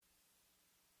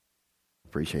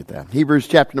Appreciate that. Hebrews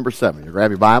chapter number 7. You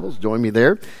grab your Bibles, join me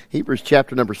there. Hebrews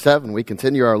chapter number 7. We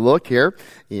continue our look here.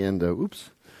 And,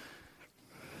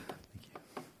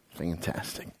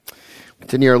 fantastic.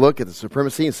 Continue our look at the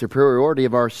supremacy and superiority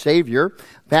of our Savior.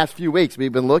 Past few weeks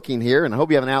we've been looking here, and I hope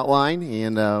you have an outline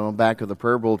and back of the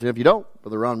prayer bulletin. If you don't,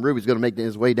 Brother Ron Ruby's going to make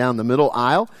his way down the middle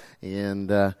aisle,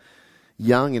 and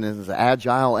young and as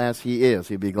agile as he is,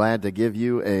 he'd be glad to give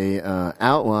you a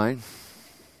outline.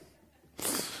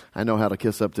 I know how to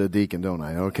kiss up to a deacon, don't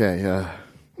I? Okay.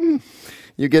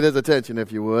 You get his attention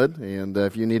if you would, and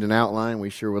if you need an outline, we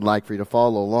sure would like for you to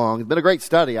follow along. It's been a great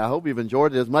study. I hope you've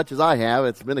enjoyed it as much as I have.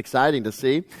 It's been exciting to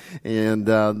see, and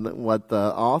what the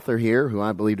author here, who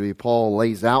I believe to be Paul,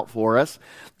 lays out for us,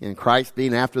 in Christ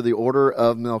being after the order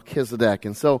of Melchizedek.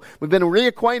 And so we've been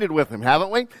reacquainted with him,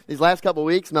 haven't we? These last couple of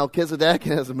weeks, Melchizedek,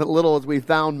 as little as we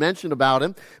found mentioned about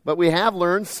him, but we have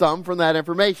learned some from that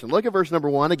information. Look at verse number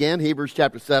 1 again, Hebrews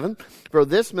chapter 7. For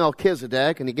this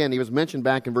Melchizedek, and again, he was mentioned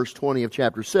back in verse 20 of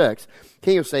chapter 6,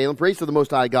 king of Salem, priest of the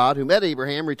Most High God, who met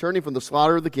Abraham returning from the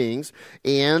slaughter of the kings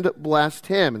and blessed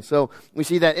him. And so we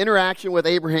see that interaction with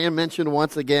Abraham mentioned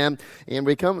once again, and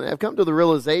we have come to the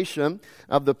realization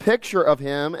of the picture of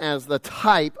him as the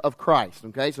type of Christ.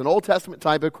 Okay, it's an Old Testament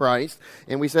type of Christ,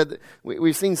 and we said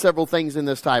we've seen several things in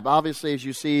this type. Obviously, as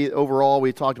you see, overall,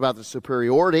 we talked about the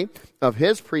superiority of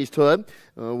his priesthood.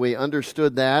 We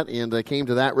understood that and came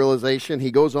to that realization.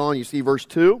 He goes on, you see verse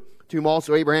 2. To whom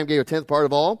also Abraham gave a tenth part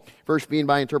of all, first being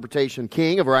by interpretation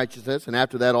king of righteousness, and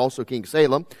after that also king of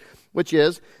Salem, which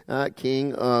is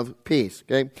king of peace.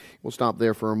 Okay, we'll stop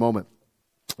there for a moment.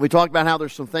 We talked about how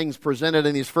there's some things presented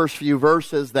in these first few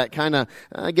verses that kind of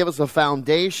give us a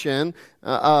foundation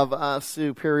of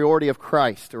superiority of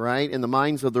Christ, right, in the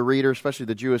minds of the reader, especially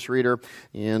the Jewish reader,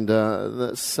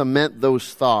 and cement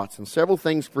those thoughts. And several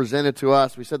things presented to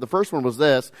us. We said the first one was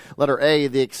this, letter A,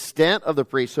 the extent of the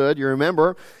priesthood. You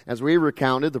remember, as we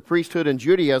recounted, the priesthood in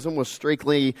Judaism was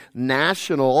strictly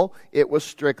national. It was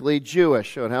strictly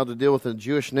Jewish. So it had to deal with the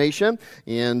Jewish nation,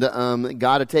 and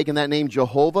God had taken that name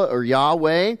Jehovah or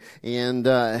Yahweh, and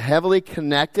heavily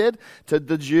connected to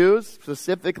the Jews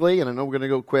specifically. And I know we're going to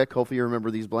go quick. Hopefully you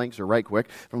remember these blanks or write quick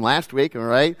from last week, all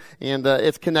right? And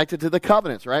it's connected to the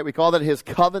covenants, right? We call that his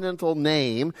covenantal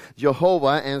name,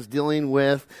 Jehovah, as dealing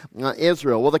with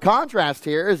Israel. Well, the contrast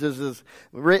here is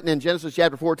written in Genesis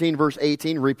chapter 14, verse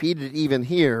 18, repeated even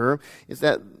here, is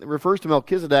that it refers to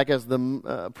Melchizedek as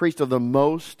the priest of the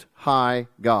Most High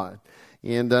God.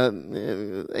 And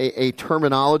a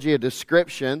terminology, a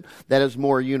description that is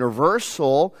more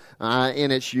universal in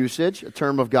its usage, a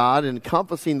term of God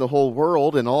encompassing the whole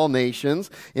world and all nations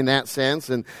in that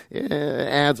sense, and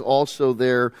adds also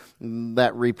there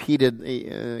that repeated,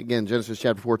 again, Genesis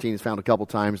chapter 14 is found a couple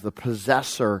times, the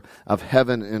possessor of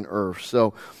heaven and earth.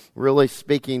 So really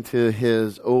speaking to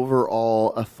his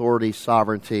overall authority,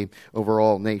 sovereignty over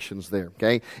all nations there,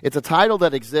 okay? It's a title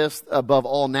that exists above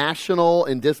all national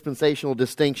and dispensational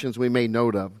distinctions we made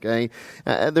note of, okay?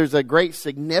 There's a great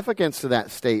significance to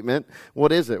that statement.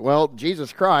 What is it? Well,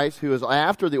 Jesus Christ, who is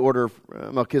after the order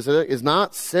of Melchizedek, is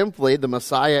not simply the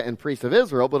Messiah and priest of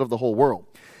Israel, but of the whole world.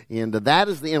 And that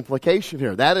is the implication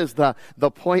here. That is the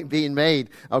point being made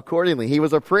accordingly. He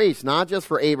was a priest, not just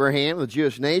for Abraham, the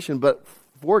Jewish nation, but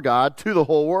for God to the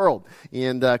whole world,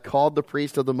 and called the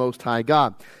priest of the Most High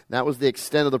God. That was the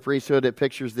extent of the priesthood. It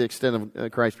pictures the extent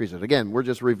of Christ's priesthood. Again, we're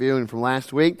just reviewing from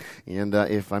last week, and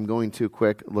if I'm going too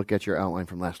quick, look at your outline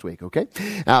from last week, okay?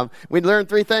 We learned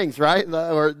three things, right?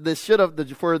 For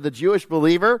the Jewish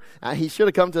believer, he should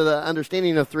have come to the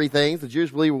understanding of three things. The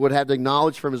Jewish believer would have to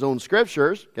acknowledge from his own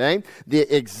scriptures, okay,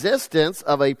 the existence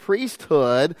of a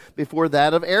priesthood before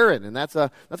that of Aaron, and that's a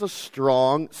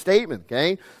strong statement,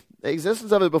 okay? The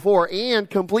existence of it before, and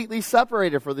completely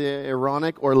separated for the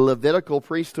Aaronic or Levitical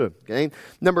priesthood. Okay.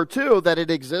 Number two, that it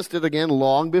existed again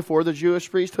long before the Jewish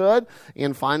priesthood.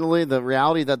 And finally, the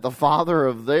reality that the father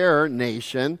of their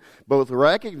nation both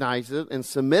recognized it and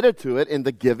submitted to it in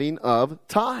the giving of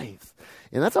tithes.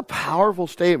 And that's a powerful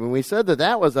statement. We said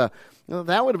that was that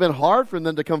would have been hard for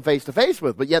them to come face to face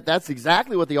with, but yet that's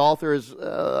exactly what the author is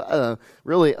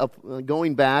really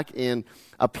going back and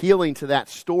appealing to that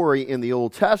story in the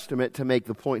Old Testament to make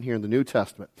the point here in the New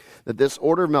Testament, that this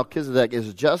order of Melchizedek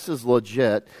is just as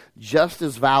legit, just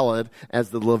as valid as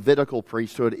the Levitical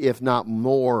priesthood, if not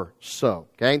more so.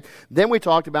 Okay. Then we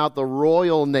talked about the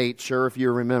royal nature, if you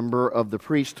remember, of the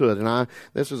priesthood, and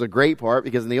this is a great part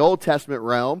because in the Old Testament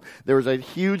realm there was a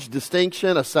huge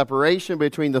distinction, a separation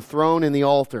between the throne and the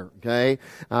altar. Okay,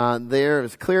 there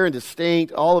is clear and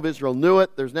distinct. All of Israel knew it.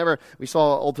 We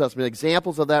saw Old Testament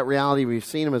examples of that reality. We've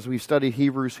seen them as we've studied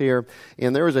Hebrews here.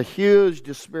 And there was a huge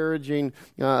disparaging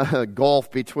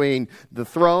gulf between the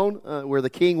throne where the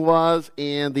king was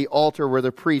and the altar where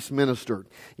the priest ministered.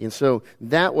 And so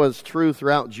that was true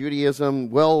throughout Judaism,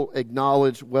 well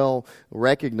acknowledged, well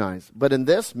recognized. But in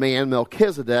this man,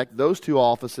 Melchizedek, those two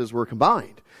offices were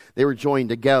combined. They were joined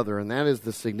together, and that is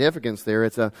the significance there.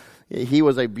 He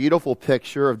was a beautiful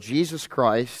picture of Jesus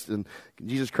Christ and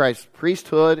Jesus Christ's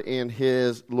priesthood and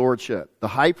his lordship. The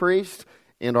high priest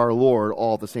and our Lord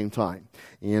all at the same time,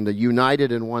 and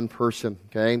united in one person.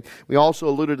 Okay. We also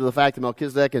alluded to the fact that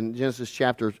Melchizedek in Genesis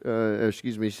chapter,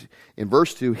 in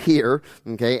verse 2 here,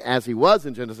 okay, as he was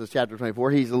in Genesis chapter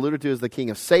 24, he's alluded to as the king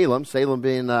of Salem. Salem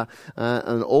being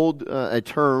a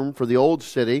term for the old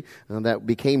city that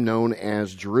became known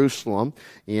as Jerusalem,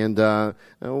 and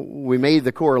we made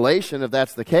the correlation if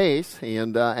that's the case,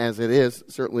 and as it is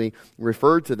certainly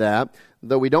referred to that.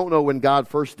 Though we don't know when God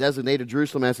first designated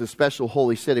Jerusalem as his special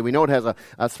holy city, we know it has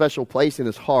a special place in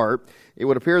his heart. It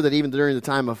would appear that even during the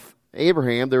time of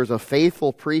Abraham, there was a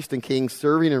faithful priest and king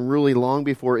serving and ruling long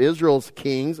before Israel's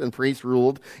kings and priests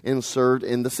ruled and served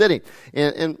in the city.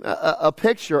 And a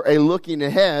picture, a looking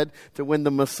ahead to when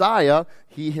the Messiah,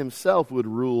 he himself would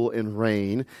rule and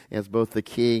reign as both the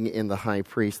king and the high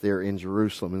priest there in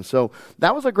Jerusalem. And so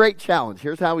that was a great challenge.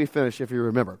 Here's how we finish, if you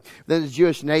remember. Then the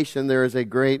Jewish nation, there is a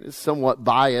great, somewhat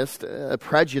biased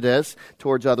prejudice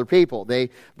towards other people. They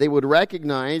would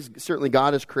recognize, certainly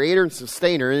God as creator and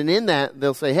sustainer, and in that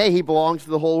they'll say, hey, he belongs to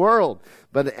the whole world.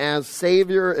 But as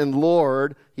Savior and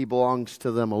Lord, he belongs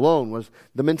to them alone, was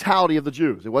the mentality of the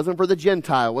Jews. It wasn't for the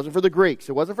Gentile, it wasn't for the Greeks,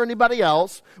 it wasn't for anybody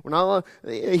else.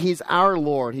 He's our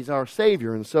Lord, he's our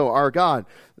Savior, and so our God.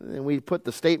 And we put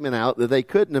the statement out that they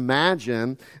couldn't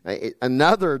imagine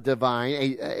another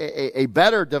divine, a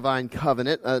better divine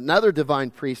covenant, another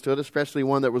divine priesthood, especially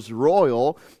one that was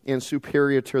royal and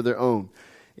superior to their own.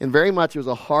 And very much it was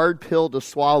a hard pill to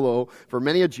swallow for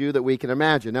many a Jew that we can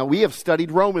imagine. Now, we have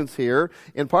studied Romans here,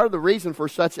 and part of the reason for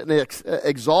such an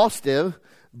exhaustive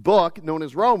book known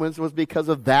as Romans was because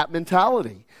of that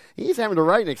mentality. He's having to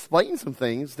write and explain some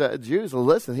things to Jews. And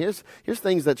listen, here's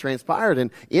things that transpired.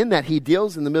 And in that, he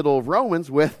deals in the middle of Romans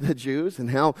with the Jews and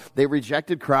how they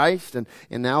rejected Christ and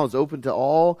now is open to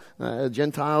all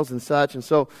Gentiles and such. And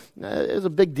so there's a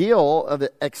big deal of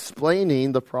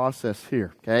explaining the process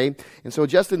here. Okay? And so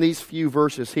just in these few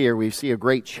verses here, we see a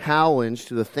great challenge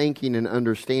to the thinking and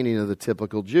understanding of the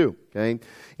typical Jew. Okay?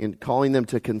 In calling them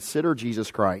to consider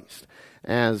Jesus Christ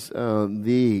as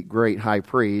the great high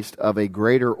priest of a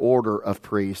greater order of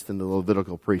priests than the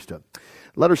Levitical priesthood.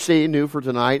 Letter C, new for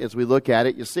tonight, as we look at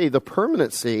it, you see the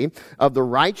permanency of the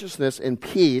righteousness and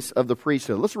peace of the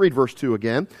priesthood. Let's read verse 2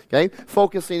 again, okay?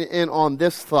 Focusing in on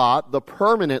this thought, the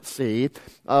permanency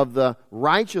of the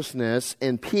righteousness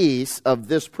and peace of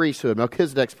this priesthood,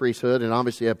 Melchizedek's priesthood, and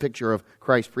obviously a picture of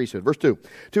Christ's priesthood. Verse 2,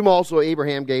 to whom also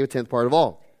Abraham gave a tenth part of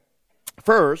all.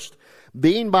 First,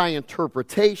 being by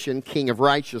interpretation king of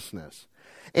righteousness.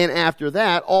 And after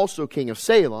that, also king of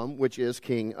Salem, which is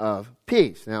king of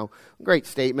peace. Now, great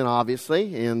statement,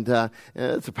 obviously, and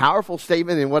it's a powerful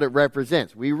statement in what it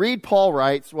represents. We read Paul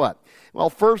writes what? Well,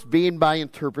 first being by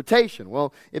interpretation.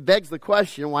 Well, it begs the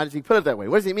question, why does he put it that way?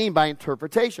 What does he mean by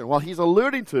interpretation? Well, he's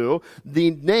alluding to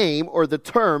the name or the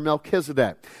term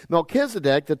Melchizedek.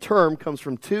 Melchizedek, the term, comes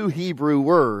from two Hebrew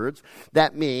words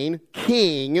that mean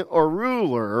king or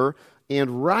ruler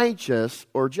and righteous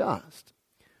or just.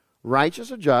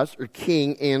 Righteous or just, or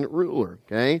king and ruler,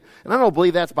 okay? And I don't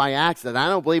believe that's by accident. I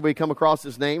don't believe we come across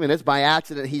his name and it's by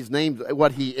accident he's named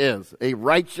what he is. A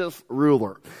righteous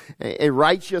ruler, a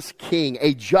righteous king,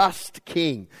 a just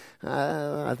king.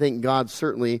 I think God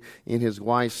certainly, in his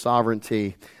wise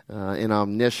sovereignty and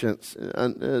omniscience,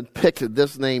 picked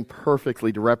this name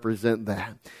perfectly to represent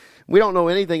that. We don't know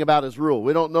anything about his rule.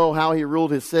 We don't know how he ruled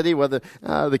his city, whether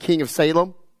the king of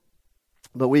Salem.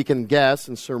 But we can guess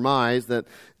and surmise that,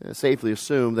 safely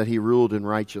assume that he ruled in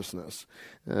righteousness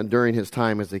during his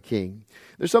time as a king.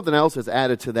 There's something else that's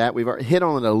added to that. We've hit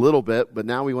on it a little bit, but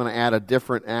now we want to add a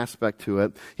different aspect to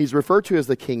it. He's referred to as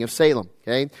the king of Salem.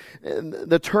 Okay, and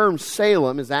the term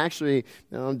Salem is actually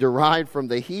derived from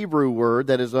the Hebrew word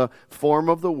that is a form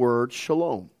of the word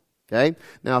shalom. Okay,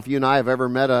 now if you and I have ever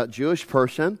met a Jewish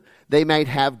person, they might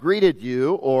have greeted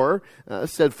you or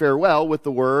said farewell with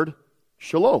the word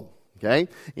shalom. Okay,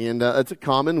 and it's a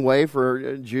common way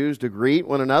for Jews to greet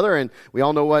one another, and we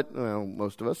all know what,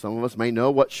 most of us, some of us may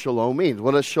know what shalom means.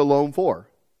 What is shalom for?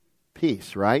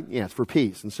 peace, right? Yeah, it's for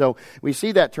peace. And so we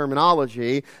see that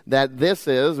terminology that this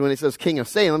is, when he says King of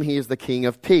Salem, he is the King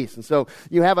of peace. And so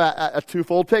you have a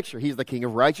twofold picture. He's the King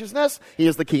of righteousness. He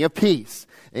is the King of peace.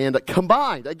 And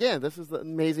combined, again, this is the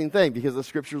amazing thing, because the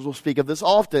scriptures will speak of this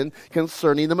often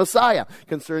concerning the Messiah,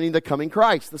 concerning the coming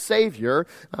Christ, the Savior,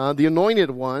 the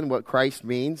anointed one, what Christ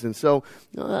means. And so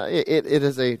it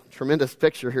is a tremendous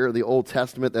picture here of the Old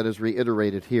Testament that is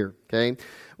reiterated here, okay?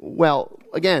 Well,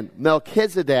 again,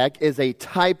 Melchizedek is a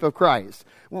type of Christ.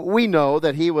 We know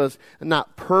that he was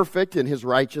not perfect in his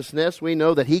righteousness. We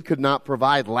know that he could not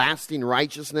provide lasting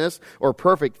righteousness or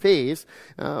perfect peace,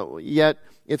 yet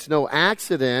it's no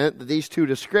accident that these two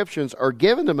descriptions are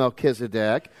given to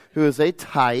Melchizedek, who is a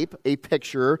type, a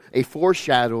picture, a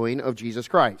foreshadowing of Jesus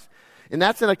Christ. And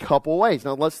that's in a couple ways.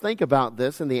 Now, let's think about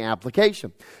this in the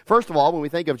application. First of all, when we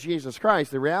think of Jesus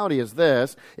Christ, the reality is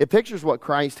this. It pictures what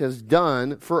Christ has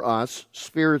done for us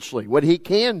spiritually, what he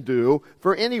can do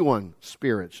for anyone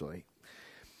spiritually.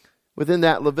 Within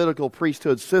that Levitical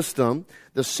priesthood system,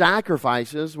 the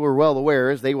sacrifices, we're well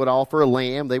aware, is they would offer a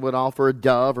lamb, they would offer a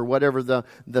dove, or whatever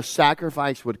the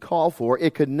sacrifice would call for.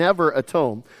 It could never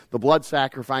atone. The blood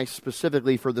sacrifice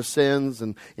specifically for the sins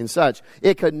and such.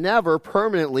 It could never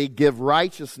permanently give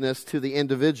righteousness to the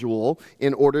individual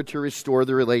in order to restore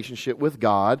the relationship with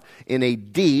God in a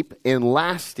deep and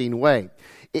lasting way.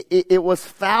 It was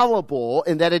fallible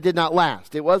in that it did not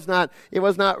last. It was not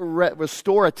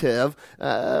restorative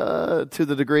to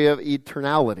the degree of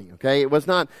eternality. Okay,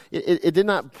 it did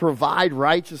not provide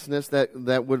righteousness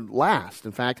that would last.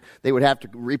 In fact, they would have to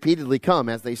repeatedly come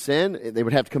as they sin. They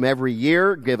would have to come every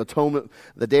year, give atonement,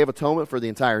 the Day of Atonement for the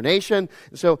entire nation.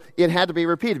 So it had to be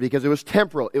repeated because it was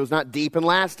temporal. It was not deep and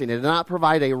lasting. It did not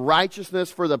provide a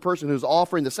righteousness for the person who's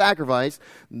offering the sacrifice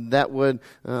that would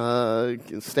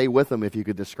stay with them, if you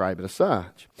could describe it as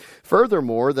such.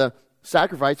 Furthermore, the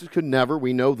sacrifices could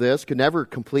never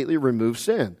completely remove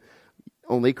sin.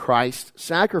 Only Christ's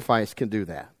sacrifice can do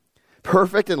that.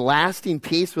 Perfect and lasting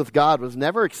peace with God was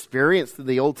never experienced through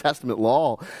the Old Testament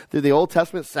law, through the Old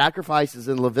Testament sacrifices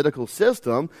in the Levitical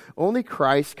system. Only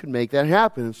Christ could make that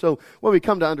happen. And so what we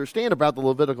come to understand about the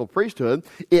Levitical priesthood,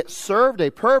 it served a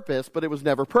purpose, but it was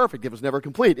never perfect. It was never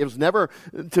complete. It was never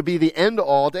to be the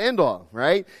end-all to end-all,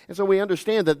 right? And so we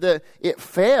understand that it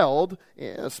failed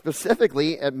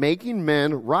specifically at making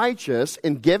men righteous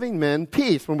and giving men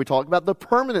peace when we talk about the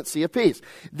permanency of peace.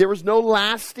 There was no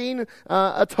lasting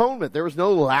atonement. There was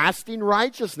no lasting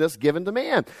righteousness given to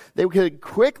man. They could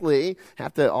quickly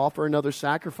have to offer another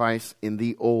sacrifice in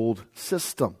the old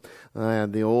system,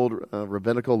 the old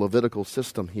rabbinical, Levitical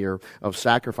system here of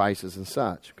sacrifices and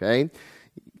such, okay?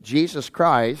 Jesus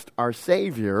Christ, our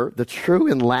Savior, the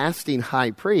true and lasting high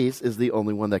priest, is the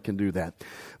only one that can do that.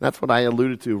 That's what I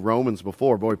alluded to Romans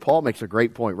before. Boy, Paul makes a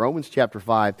great point. Romans chapter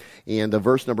 5 and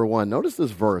verse number 1. Notice this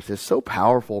verse. It's so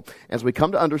powerful as we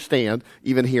come to understand,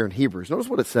 even here in Hebrews. Notice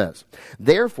what it says.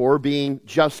 Therefore, being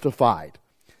justified.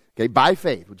 Okay, by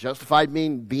faith. Justified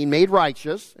mean being made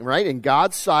righteous, right? In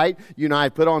God's sight, you and I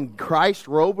have put on Christ's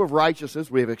robe of righteousness.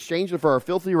 We have exchanged it for our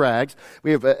filthy rags.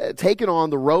 We have taken on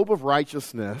the robe of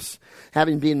righteousness.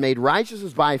 Having been made righteous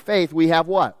by faith, we have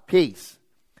what? Peace.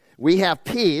 We have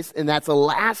peace, and that's a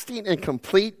lasting and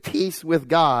complete peace with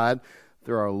God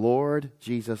through our Lord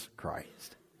Jesus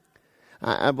Christ.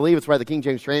 I believe it's why the King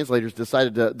James translators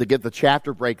decided to get the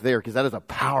chapter break there, because that is a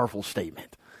powerful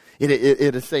statement.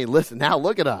 It is saying, listen, now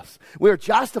look at us. We are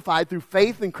justified through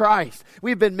faith in Christ.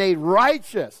 We've been made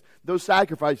righteous. Those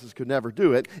sacrifices could never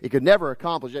do it. It could never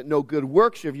accomplish it. No good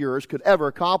works of yours could ever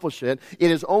accomplish it.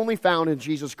 It is only found in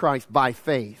Jesus Christ by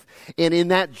faith. And in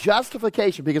that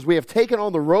justification, because we have taken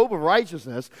on the robe of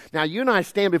righteousness, now you and I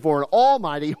stand before an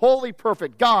almighty, holy,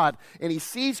 perfect God, and he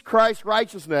sees Christ's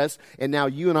righteousness, and now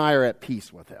you and I are at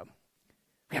peace with him.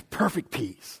 We have perfect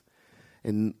peace.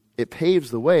 And it paves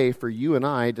the way for you and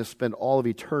I to spend all of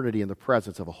eternity in the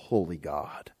presence of a holy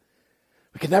God.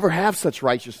 We could never have such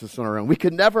righteousness on our own. We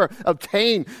could never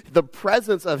obtain the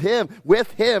presence of him,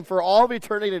 with him, for all of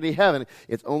eternity in heaven.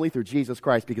 It's only through Jesus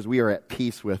Christ, because we are at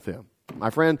peace with him. My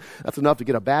friend, that's enough to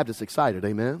get a Baptist excited,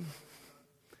 amen?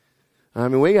 I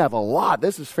mean, we have a lot.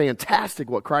 This is fantastic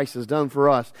what Christ has done for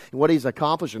us and what he's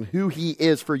accomplished and who he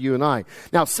is for you and I.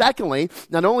 Now, secondly,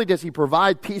 not only does he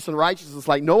provide peace and righteousness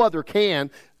like no other can,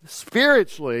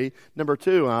 spiritually, number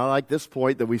two, I like this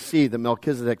point that we see that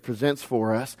Melchizedek presents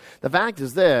for us. The fact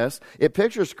is this, it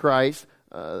pictures Christ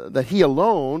that he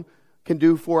alone can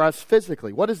do for us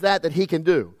physically. What is that he can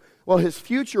do? Well, his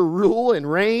future rule and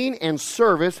reign and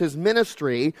service, his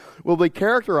ministry, will be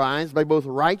characterized by both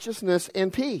righteousness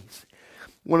and peace.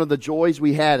 one of the joys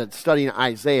we had at studying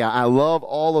Isaiah. I love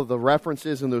all of the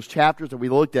references in those chapters that we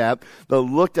looked at, that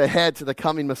looked ahead to the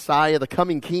coming Messiah, the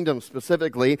coming kingdom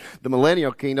specifically, the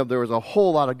millennial kingdom. There was a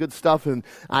whole lot of good stuff in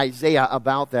Isaiah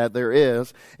about that, there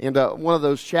is. And one of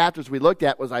those chapters we looked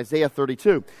at was Isaiah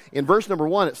 32. In verse number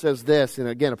 1, it says this, and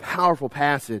again, a powerful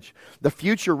passage. The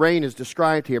future reign is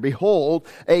described here. Behold,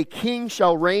 a king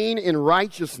shall reign in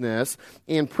righteousness,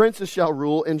 and princes shall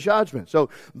rule in judgment.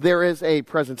 So there is a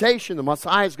presentation. The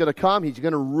Messiah is going to come. He's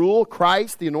going to rule.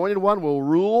 Christ, the Anointed One, will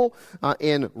rule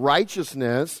in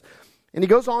righteousness. And he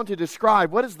goes on to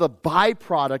describe what is the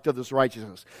byproduct of this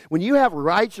righteousness. When you have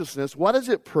righteousness, what does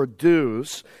it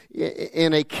produce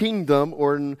in a kingdom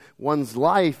or in one's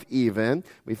life even?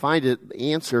 We find the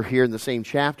answer here in the same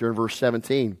chapter in verse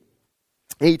 17,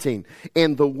 18.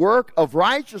 And the work of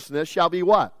righteousness shall be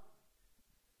what?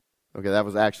 Okay, that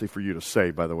was actually for you to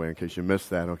say, by the way, in case you missed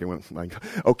that.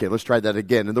 Okay, let's try that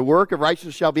again. And the work of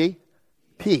righteousness shall be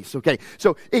peace. Okay,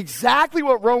 so exactly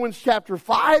what Romans chapter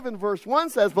 5 and verse 1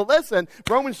 says. But listen,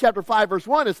 Romans chapter 5 verse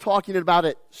 1 is talking about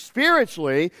it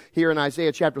spiritually. Here in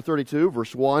Isaiah chapter 32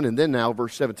 verse 1 and then now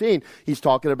verse 17, he's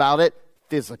talking about it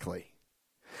physically.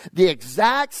 The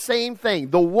exact same thing,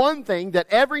 the one thing that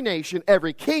every nation,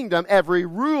 every kingdom, every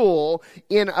rule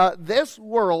in this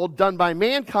world done by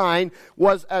mankind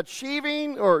was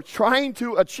achieving or trying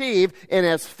to achieve and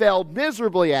has failed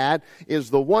miserably at is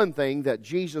the one thing that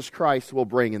Jesus Christ will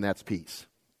bring, and that's peace.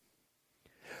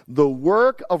 The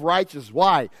work of righteousness.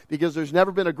 Why? Because there's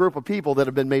never been a group of people that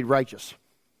have been made righteous.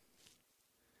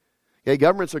 Okay,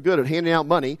 governments are good at handing out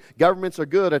money. Governments are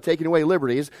good at taking away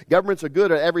liberties. Governments are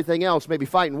good at everything else, maybe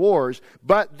fighting wars.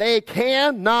 But they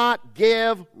cannot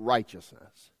give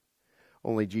righteousness.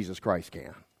 Only Jesus Christ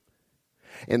can.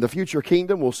 In the future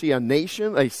kingdom, we'll see a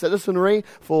nation, a citizenry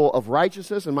full of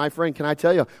righteousness. And my friend, can I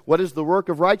tell you, what is the work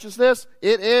of righteousness?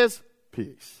 It is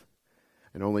peace.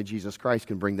 And only Jesus Christ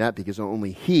can bring that, because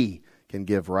only He can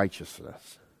give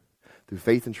righteousness through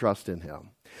faith and trust in Him.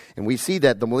 And we see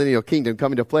that the millennial kingdom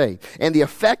coming to play. And the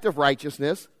effect of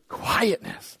righteousness,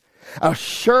 quietness,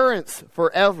 assurance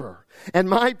forever. And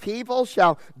my people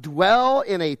shall dwell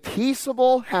in a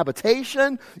peaceable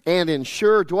habitation and in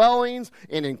sure dwellings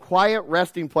and in quiet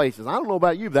resting places. I don't know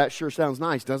about you, but that sure sounds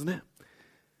nice, doesn't it?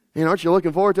 You know, aren't you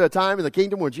looking forward to a time in the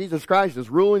kingdom where Jesus Christ is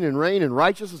ruling and reigning in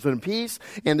righteousness and peace,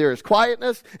 and there is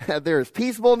quietness, there is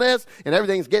peaceableness, and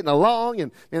everything's getting along,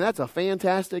 and that's a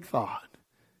fantastic thought.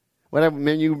 Whatever,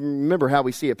 you remember how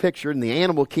we see it pictured in the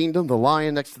animal kingdom, the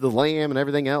lion next to the lamb and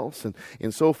everything else,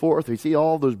 and so forth. We see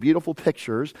all those beautiful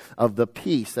pictures of the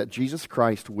peace that Jesus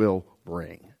Christ will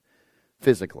bring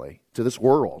physically to this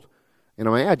world. And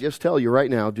may I just tell you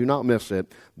right now, do not miss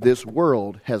it, this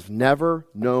world has never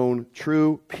known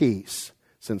true peace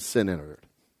since sin entered.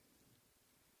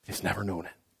 It's never known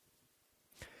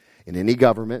it. In any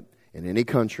government, in any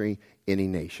country, any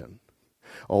nation.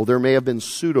 Oh, there may have been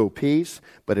pseudo-peace,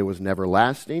 but it was never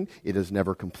lasting. It is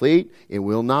never complete. It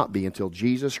will not be until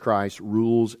Jesus Christ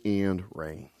rules and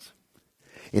reigns.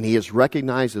 And He is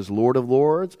recognized as Lord of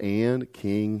Lords and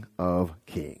King of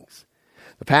Kings.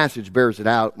 The passage bears it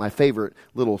out. My favorite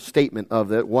little statement of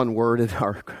that, one word in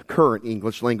our current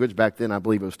English language. Back then, I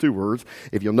believe it was 2 words,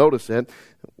 if you'll notice it.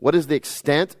 What is the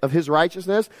extent of His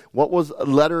righteousness? What was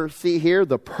letter C here?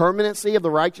 The permanency of the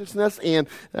righteousness and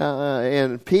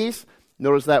peace.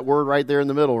 Notice that word right there in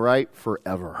the middle, right?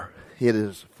 Forever. It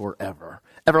is forever.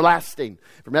 Everlasting.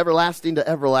 From everlasting to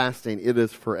everlasting, it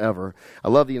is forever. I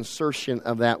love the insertion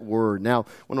of that word. Now,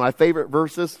 one of my favorite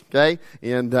verses, okay,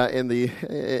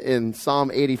 in Psalm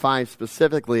 85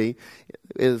 specifically,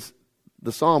 is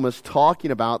the psalmist talking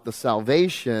about the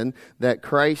salvation that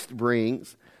Christ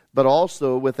brings, but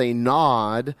also with a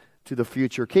nod to the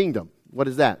future kingdom. What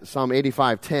is that? Psalm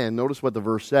 85:10. Notice what the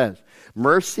verse says.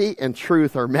 Mercy and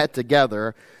truth are met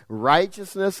together.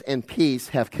 Righteousness and peace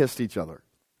have kissed each other.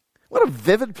 What a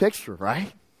vivid picture,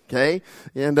 right? Okay,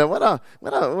 and what a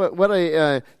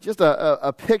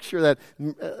picture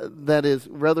that is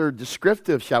rather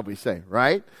descriptive, shall we say?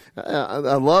 Right?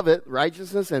 I love it.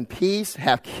 Righteousness and peace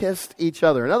have kissed each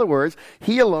other. In other words,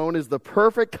 He alone is the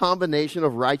perfect combination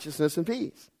of righteousness and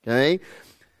peace. Okay.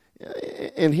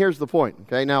 And here's the point,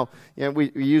 okay? Now,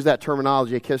 we use that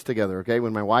terminology, a kiss together, okay?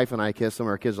 When my wife and I kiss, some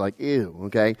of our kids are like, ew,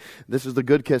 okay? This is the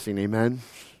good kissing, amen?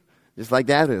 Just like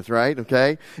that is, right?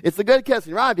 Okay? It's the good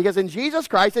kissing, right? Because in Jesus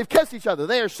Christ, they've kissed each other.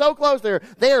 They are so close.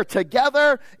 They are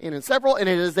together and inseparable, and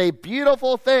it is a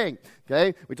beautiful thing.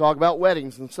 Okay? We talk about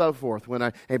weddings and so forth. When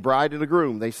a bride and a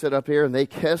groom, they sit up here and they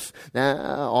kiss,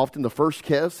 often the first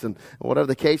kiss, and whatever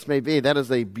the case may be, that is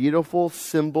a beautiful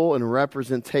symbol and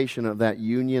representation of that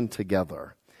union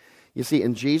together. You see,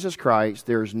 in Jesus Christ,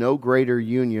 there is no greater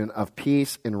union of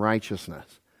peace and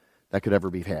righteousness that could ever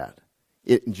be had.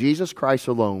 In Jesus Christ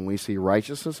alone, we see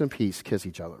righteousness and peace kiss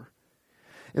each other.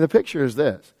 And the picture is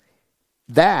this.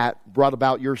 That brought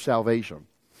about your salvation.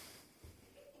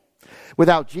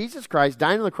 Without Jesus Christ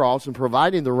dying on the cross and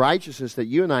providing the righteousness that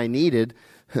you and I needed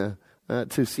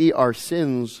to see our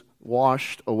sins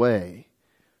washed away,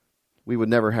 we would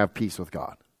never have peace with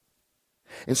God.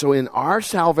 And so in our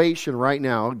salvation right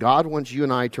now, God wants you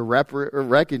and I to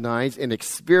recognize and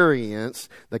experience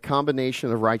the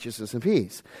combination of righteousness and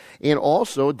peace. And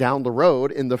also down the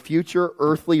road in the future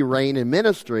earthly reign and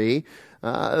ministry,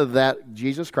 that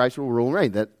Jesus Christ will rule and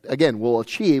reign. That, again, will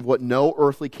achieve what no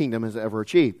earthly kingdom has ever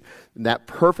achieved. That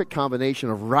perfect combination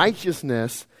of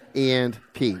righteousness and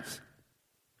peace.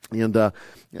 And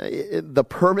the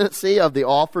permanency of the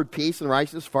offered peace and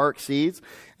righteousness far exceeds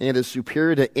and is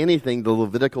superior to anything the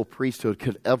Levitical priesthood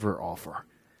could ever offer.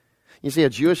 You see, a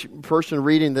Jewish person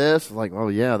reading this is like, oh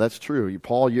yeah, that's true.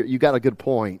 Paul, you got a good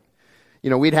point.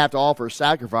 We'd have to offer a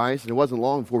sacrifice, and it wasn't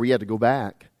long before we had to go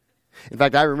back. In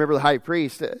fact, I remember the high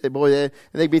priest,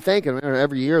 they'd be thinking,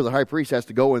 every year the high priest has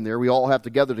to go in there. We all have to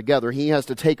gather together. He has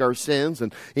to take our sins,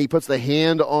 and he puts the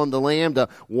hand on the lamb to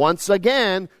once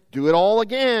again do it all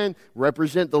again,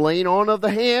 represent the laying on of the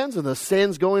hands and the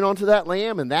sins going onto that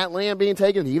lamb, and that lamb being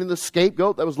taken, even the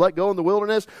scapegoat that was let go in the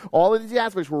wilderness. All of these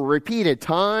aspects were repeated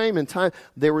time and time.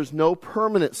 There was no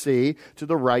permanency to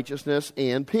the righteousness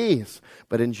and peace.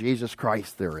 But in Jesus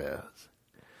Christ there is.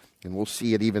 And we'll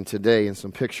see it even today in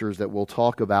some pictures that we'll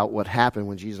talk about what happened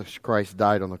when Jesus Christ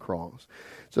died on the cross.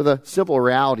 So the simple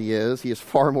reality is he is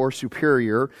far more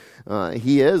superior.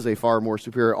 He is a far more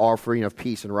superior offering of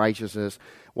peace and righteousness.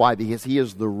 Why? Because he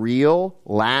is the real,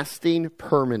 lasting,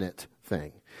 permanent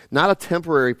thing. Not a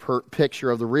temporary picture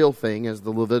of the real thing as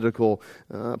the Levitical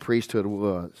priesthood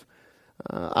was.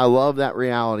 I love that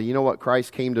reality. You know what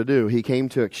Christ came to do? He came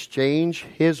to exchange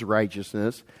his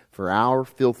righteousness for our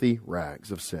filthy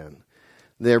rags of sin,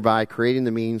 thereby creating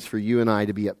the means for you and I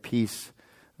to be at peace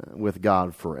with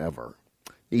God forever.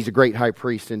 He's a great high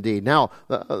priest indeed. Now,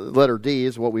 letter D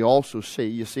is what we also see.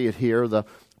 You see it here, the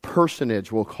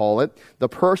personage, we'll call it. The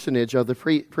personage of the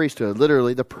priesthood.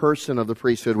 Literally, the person of the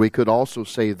priesthood, we could also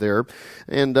say there.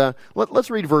 And let's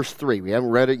read verse 3. We haven't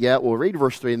read it yet. We'll read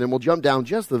verse 3, and then we'll jump down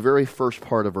just the very first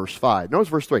part of verse 5. Notice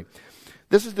verse 3.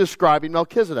 This is describing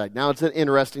Melchizedek. Now, it's an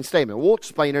interesting statement. We'll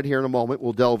explain it here in a moment.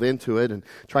 We'll delve into it and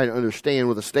try to understand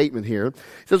with a statement here. It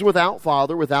says, without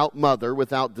father, without mother,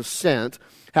 without descent,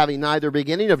 having neither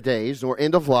beginning of days nor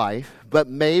end of life, but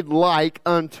made like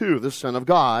unto the Son of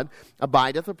God,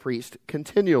 abideth a priest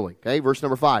continually. Okay, verse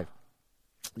number 5.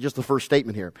 Just the first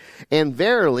statement here. And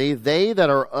verily, they that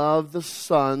are of the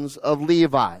sons of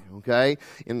Levi. Okay?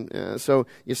 And so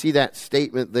you see that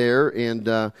statement there in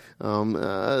that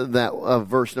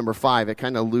verse number 5. It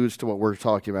kind of alludes to what we're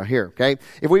talking about here. Okay?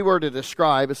 If we were to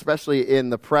describe, especially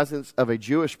in the presence of a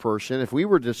Jewish person, if we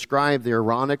were to describe the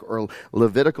Aaronic or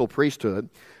Levitical priesthood,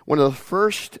 one of the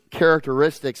first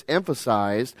characteristics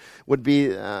emphasized would be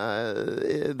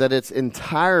that it's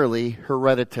entirely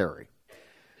hereditary.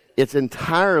 It's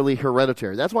entirely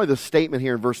hereditary. That's why the statement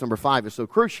here in verse number 5 is so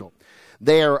crucial.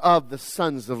 They are of the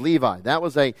sons of Levi. That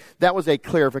was a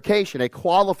clarification, a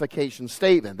qualification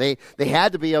statement. They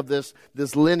had to be of this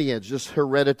lineage, this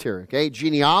hereditary. Okay,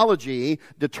 genealogy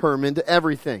determined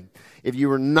everything. If you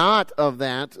were not of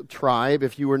that tribe,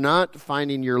 if you were not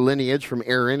finding your lineage from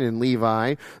Aaron and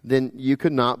Levi, then you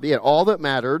could not be it. All that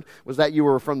mattered was that you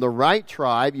were from the right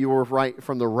tribe, you were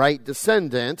from the right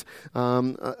descendant,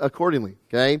 accordingly.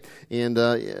 Okay,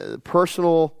 and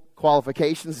personal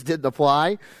qualifications didn't apply,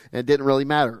 and it didn't really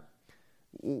matter.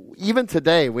 Even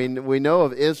today, we know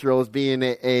of Israel as being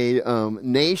a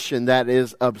nation that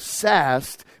is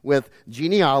obsessed with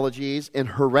genealogies and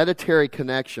hereditary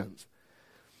connections.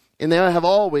 And they have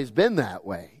always been that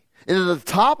way. And at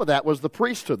the top of that was the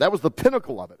priesthood. That was the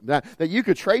pinnacle of it. That you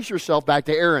could trace yourself back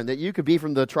to Aaron, that you could be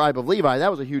from the tribe of Levi. That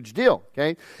was a huge deal.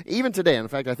 Okay, even today. In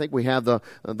fact, I think we have the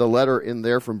letter in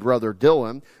there from Brother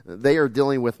Dylan. They are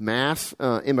dealing with mass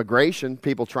immigration,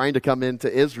 people trying to come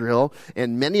into Israel,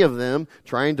 and many of them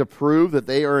trying to prove that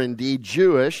they are indeed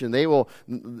Jewish. And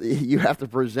you have to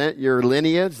present your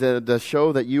lineage to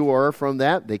show that you are from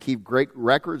that. They keep great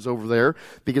records over there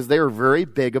because they are very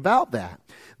big about that.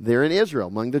 They're in Israel,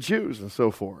 among the Jews and so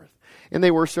forth. And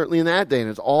they were certainly in that day. And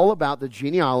it's all about the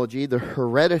genealogy, the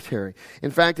hereditary.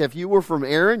 In fact, if you were from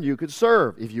Aaron, you could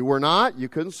serve. If you were not, you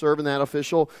couldn't serve in that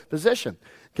official position.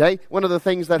 Okay? One of the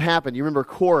things that happened, you remember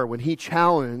Korah, when he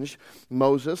challenged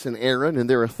Moses and Aaron and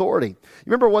their authority. You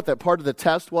remember what that part of the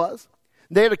test was?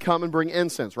 They had to come and bring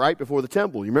incense, right, before the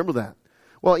temple. You remember that?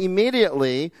 Well,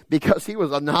 immediately, because he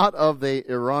was not of the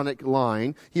Aaronic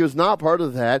line, he was not part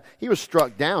of that, he was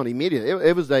struck down immediately.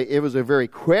 It was a very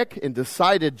quick and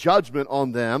decided judgment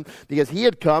on them, because he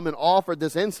had come and offered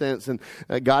this incense, and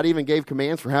God even gave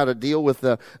commands for how to deal with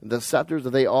the scepters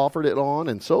that they offered it on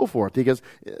and so forth, because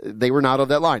they were not of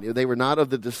that line. They were not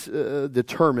of the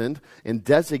determined and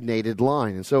designated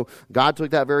line. And so God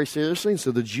took that very seriously, and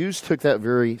so the Jews took that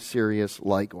very serious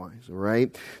likewise, all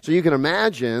right? So you can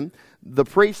imagine the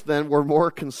priests then were more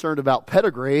concerned about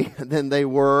pedigree than they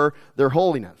were their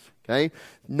holiness, okay?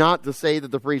 Not to say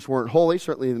that the priests weren't holy.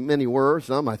 Certainly many were.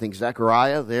 Some, I think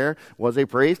Zechariah there was a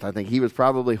priest. I think he was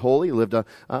probably holy, lived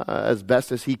as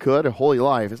best as he could, a holy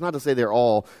life. It's not to say they're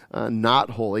all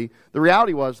not holy. The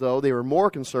reality was, though, they were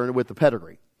more concerned with the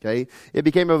pedigree. Okay, it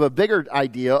became of a bigger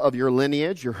idea of your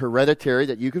lineage, your hereditary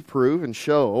that you could prove and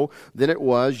show than it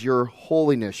was your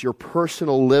holiness, your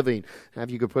personal living,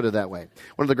 if you could put it that way.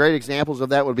 One of the great examples of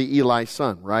that would be Eli's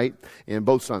son, right? And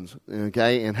both sons,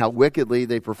 okay, and how wickedly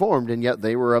they performed, and yet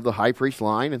they were of the high priest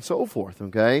line and so forth,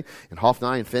 okay? And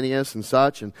Hophni and Phinehas and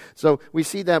such. And so we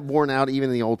see that borne out even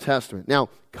in the Old Testament. Now,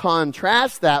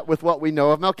 contrast that with what we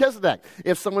know of Melchizedek.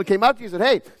 If someone came up to you and said,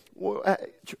 hey,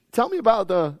 tell me about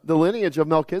the lineage of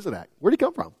Melchizedek. Where'd he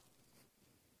come from?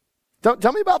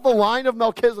 Tell me about the line of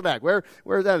Melchizedek. Where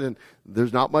is that? And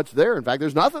there's not much there. In fact,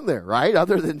 there's nothing there, right?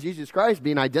 Other than Jesus Christ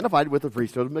being identified with the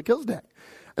priesthood of Melchizedek.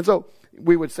 And so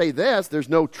we would say this, there's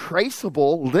no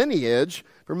traceable lineage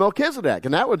for Melchizedek.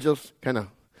 And that would just kind of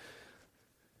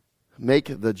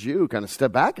make the Jew kind of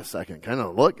step back a second, kind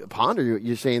of look, ponder.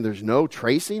 You're saying there's no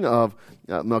tracing of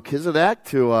Melchizedek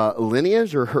to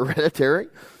lineage or hereditary.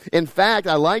 In fact,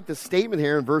 I like the statement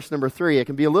here in verse number 3. It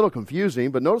can be a little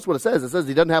confusing, but notice what it says. It says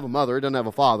he doesn't have a mother, he doesn't have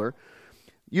a father.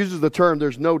 Uses the term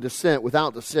there's no descent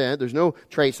without descent. There's no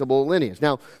traceable lineage.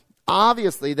 Now,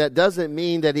 obviously, that doesn't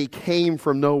mean that he came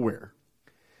from nowhere.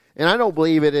 And I don't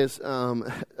believe it is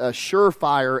a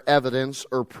surefire evidence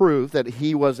or proof that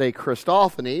he was a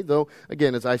Christophany, though,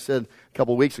 again, as I said a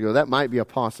couple weeks ago, that might be a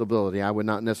possibility. I would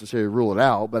not necessarily rule it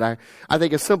out, but I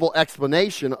think a simple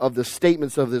explanation of the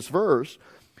statements of this verse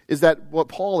is that what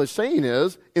Paul is saying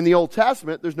is, in the Old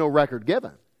Testament, there's no record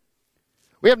given.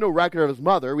 We have no record of his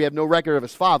mother. We have no record of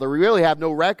his father. We really have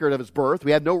no record of his birth.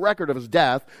 We have no record of his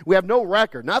death. We have no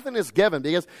record. Nothing is given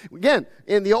because, again,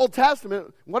 in the Old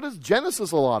Testament, what is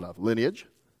Genesis a lot of? Lineage.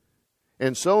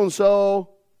 And so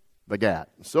begat.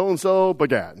 So-and-so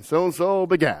begat. And so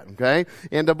begat. Okay?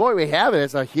 And boy, we have it.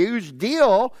 It's a huge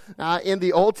deal in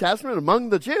the Old Testament among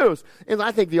the Jews. And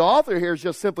I think the author here is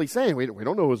just simply saying, we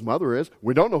don't know who his mother is.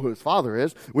 We don't know who his father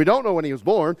is. We don't know when he was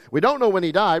born. We don't know when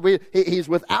he died. He's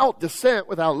without descent,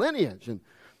 without lineage. And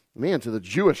man, to the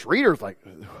Jewish readers, like,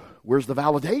 where's the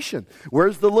validation?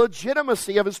 Where's the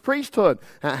legitimacy of his priesthood?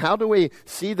 How do we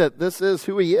see that this is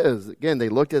who he is? Again, they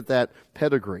looked at that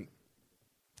pedigree.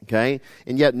 Okay?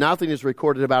 And yet nothing is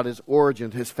recorded about his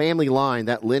origin, his family line,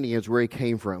 that lineage where he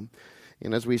came from.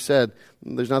 And as we said,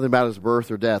 there's nothing about his birth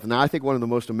or death. And I think one of the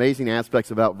most amazing aspects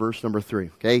about verse number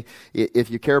 3, okay? If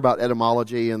you care about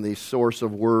etymology and the source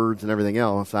of words and everything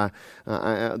else,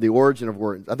 the origin of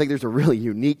words, I think there's a really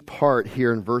unique part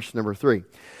here in verse number 3.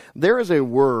 There is a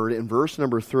word in verse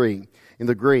number 3 in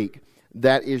the Greek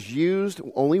that is used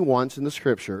only once in the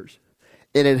Scriptures,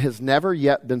 and it has never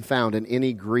yet been found in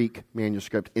any Greek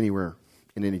manuscript anywhere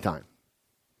in any time.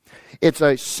 It's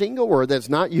a single word that's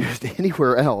not used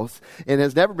anywhere else and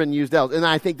has never been used else. And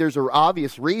I think there's an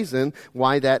obvious reason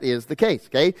why that is the case.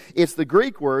 Okay, it's the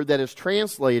Greek word that is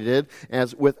translated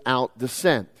as without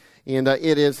descent. And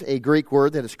it is a Greek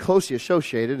word that is closely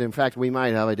associated. In fact, we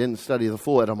might have, I didn't study the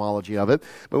full etymology of it,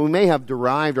 but we may have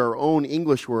derived our own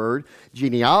English word,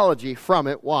 genealogy, from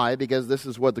it. Why? Because this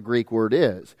is what the Greek word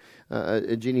is,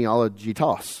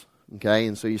 genealogitos. Okay,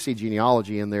 and so you see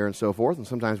genealogy in there and so forth, and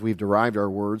sometimes we've derived our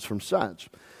words from such.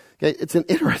 Okay, it's an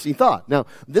interesting thought. Now,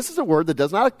 this is a word that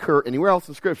does not occur anywhere else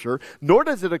in Scripture, nor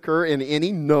does it occur in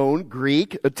any known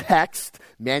Greek text,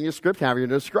 manuscript, however you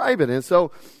describe it. And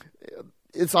so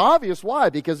it's obvious why,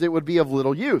 because it would be of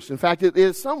little use. In fact, it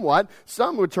is somewhat,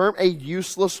 some would term, a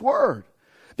useless word.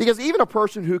 Because even a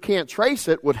person who can't trace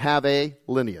it would have a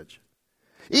lineage.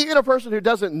 Even a person who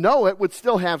doesn't know it would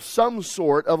still have some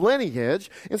sort of lineage.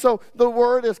 And so the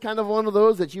word is kind of one of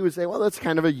those that you would say, well, that's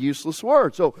kind of a useless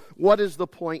word. So what is the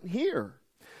point here?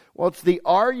 Well, it's the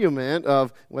argument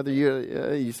of whether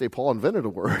you say Paul invented a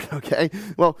word, okay?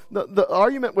 Well, the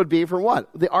argument would be from what?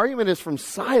 The argument is from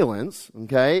silence,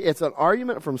 okay? It's an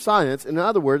argument from silence. In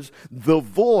other words, the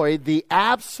void, the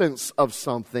absence of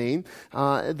something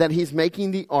that he's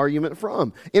making the argument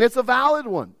from. And it's a valid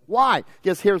one. Why?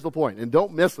 Because here's the point, and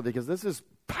don't miss it because this is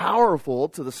powerful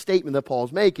to the statement that Paul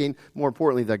is making, more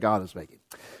importantly, that God is making.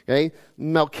 Okay?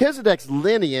 Melchizedek's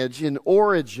lineage and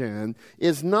origin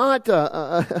is not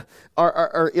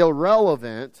are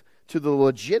irrelevant to the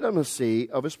legitimacy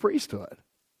of his priesthood.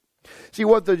 See,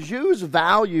 what the Jews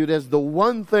valued as the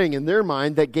one thing in their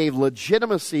mind that gave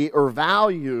legitimacy or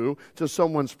value to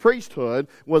someone's priesthood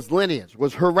was lineage,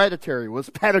 was hereditary,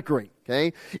 was pedigree.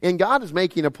 Okay? And God is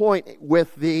making a point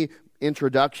with the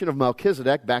introduction of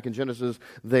Melchizedek back in Genesis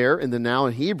there, and then now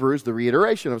in Hebrews, the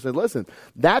reiteration of saying, listen,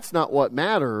 that's not what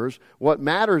matters. What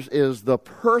matters is the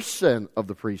person of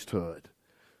the priesthood.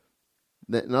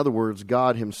 In other words,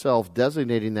 God himself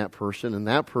designating that person and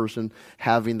that person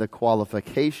having the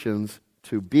qualifications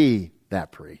to be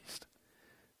that priest,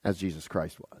 as Jesus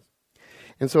Christ was.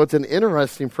 And so it's an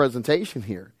interesting presentation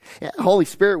here. Holy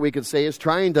Spirit, we could say, is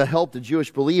trying to help the Jewish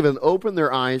believer and open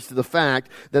their eyes to the fact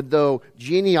that though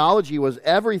genealogy was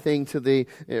everything to the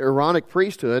Aaronic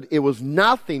priesthood, it was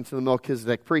nothing to the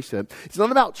Melchizedek priesthood. It's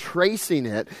not about tracing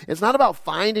it. It's not about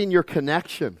finding your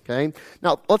connection. Okay.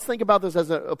 Now, let's think about this as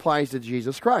it applies to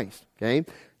Jesus Christ. Okay.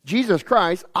 Jesus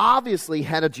Christ obviously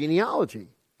had a genealogy,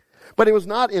 but it was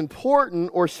not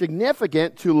important or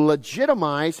significant to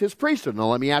legitimize his priesthood. Now,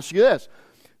 let me ask you this.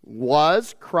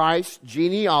 Was Christ's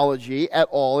genealogy at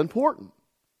all important?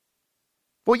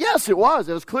 Well, yes, it was.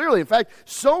 It was clearly, in fact,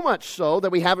 so much so that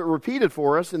we have it repeated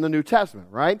for us in the New Testament,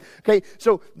 right? Okay,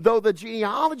 so though the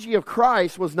genealogy of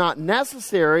Christ was not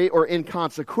necessary or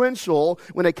inconsequential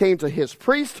when it came to his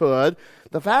priesthood,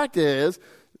 the fact is,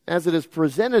 as it is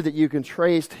presented that you can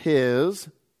trace his,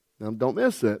 now don't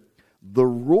miss it, the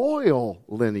royal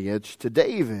lineage to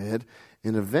David,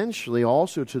 and eventually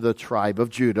also to the tribe of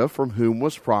Judah, from whom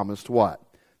was promised what?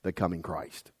 The coming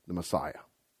Christ, the Messiah.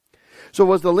 So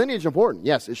was the lineage important?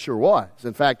 Yes, it sure was.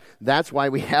 In fact, that's why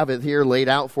we have it here laid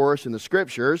out for us in the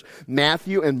Scriptures.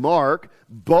 Matthew and Mark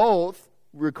both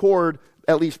record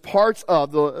at least parts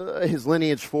of his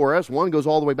lineage for us. One goes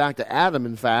all the way back to Adam,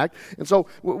 in fact. And so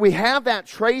we have that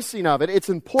tracing of it. It's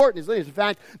important, his lineage. In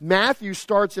fact, Matthew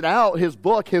starts it out, his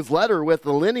book, his letter, with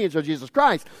the lineage of Jesus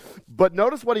Christ. But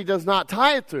notice what he does not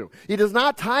tie it to. He does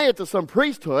not tie it to some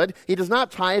priesthood. He does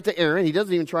not tie it to Aaron. He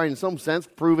doesn't even try, in some sense,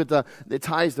 prove it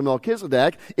ties to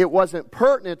Melchizedek. It wasn't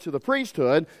pertinent to the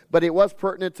priesthood, but it was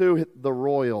pertinent to the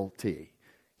royalty.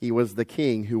 He was the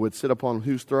king who would sit upon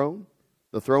whose throne?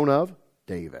 The throne of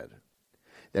David.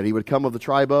 That he would come of the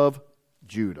tribe of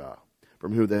Judah,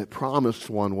 from who the promised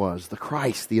one was, the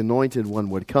Christ, the anointed one,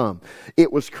 would come.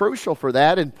 It was crucial for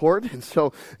that, important, and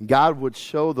so God would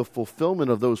show the fulfillment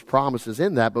of those promises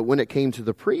in that. But when it came to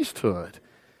the priesthood,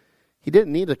 he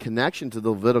didn't need a connection to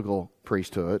the Levitical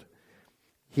priesthood.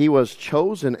 He was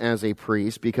chosen as a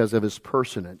priest because of his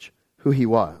personage, who he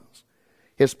was,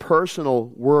 his personal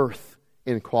worth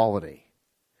and quality.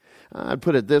 I'd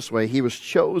put it this way, he was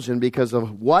chosen because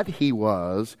of what he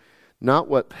was, not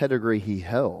what pedigree he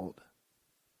held.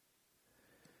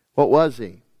 What was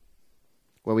he?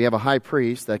 Well, we have a high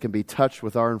priest that can be touched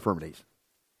with our infirmities,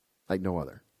 like no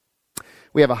other.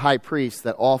 We have a high priest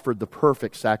that offered the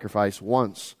perfect sacrifice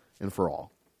once and for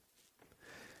all.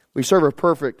 We serve a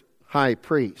perfect high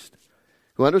priest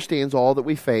who understands all that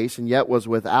we face and yet was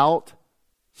without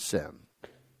sin.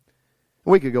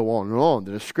 We could go on and on.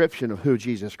 The description of who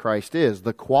Jesus Christ is,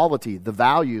 the quality, the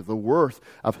value, the worth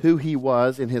of who he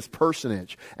was in his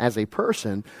personage as a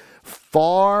person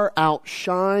far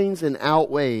outshines and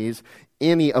outweighs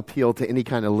any appeal to any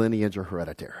kind of lineage or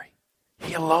hereditary.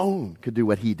 He alone could do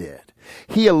what he did.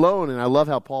 He alone, and I love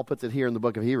how Paul puts it here in the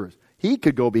book of Hebrews, he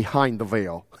could go behind the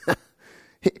veil.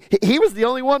 He was the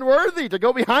only one worthy to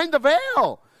go behind the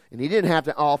veil. And he didn't have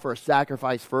to offer a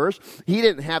sacrifice first. He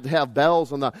didn't have to have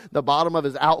bells on the bottom of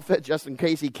his outfit just in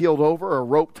case he keeled over, or a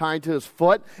rope tied to his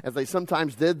foot, as they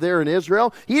sometimes did there in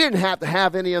Israel. He didn't have to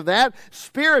have any of that.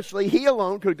 Spiritually, he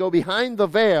alone could go behind the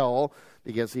veil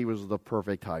because he was the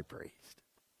perfect high priest.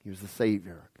 He was the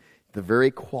Savior, the very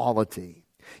quality.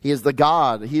 He is the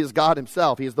God. He is God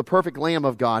himself. He is the perfect Lamb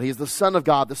of God. He is the Son of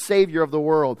God, the Savior of the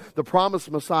world, the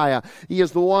promised Messiah. He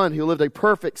is the one who lived a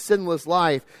perfect, sinless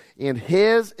life, and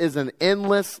his is an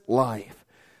endless life.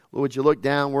 Well, would you look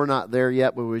down? We're not there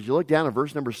yet, but would you look down at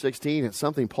verse number 16? It's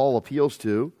something Paul appeals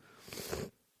to.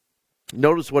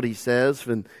 Notice what he says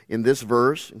in this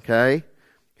verse, okay?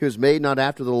 Who is made not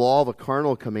after the law of a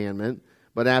carnal commandment,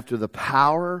 but after the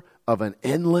power of an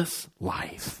endless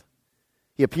life.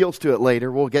 He appeals to it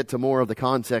later. We'll get to more of the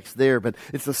context there, but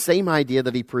it's the same idea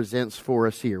that he presents for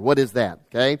us here. What is that?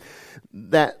 Okay?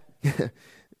 That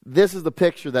this is the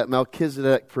picture that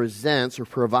Melchizedek presents or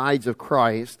provides of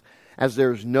Christ as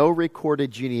there's no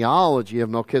recorded genealogy of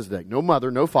Melchizedek. No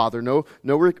mother, no father, no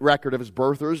record of his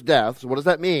birth or his death. So what does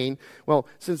that mean? Well,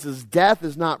 since his death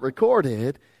is not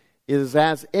recorded, it is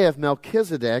as if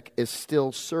Melchizedek is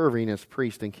still serving as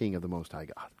priest and king of the Most High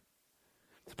God.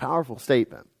 It's a powerful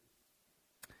statement.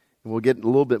 And we'll get a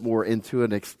little bit more into it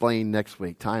and explain next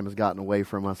week. Time has gotten away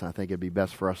from us, and I think it'd be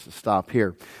best for us to stop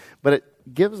here. But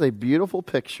it gives a beautiful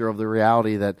picture of the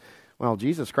reality that, well,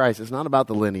 Jesus Christ is not about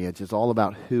the lineage. It's all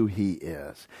about who he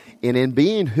is. And in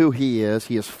being who he is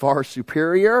far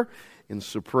superior and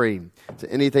supreme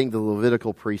to anything the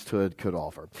Levitical priesthood could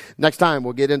offer. Next time,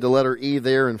 we'll get into letter E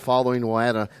there, and following, we'll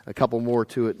add a couple more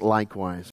to it likewise.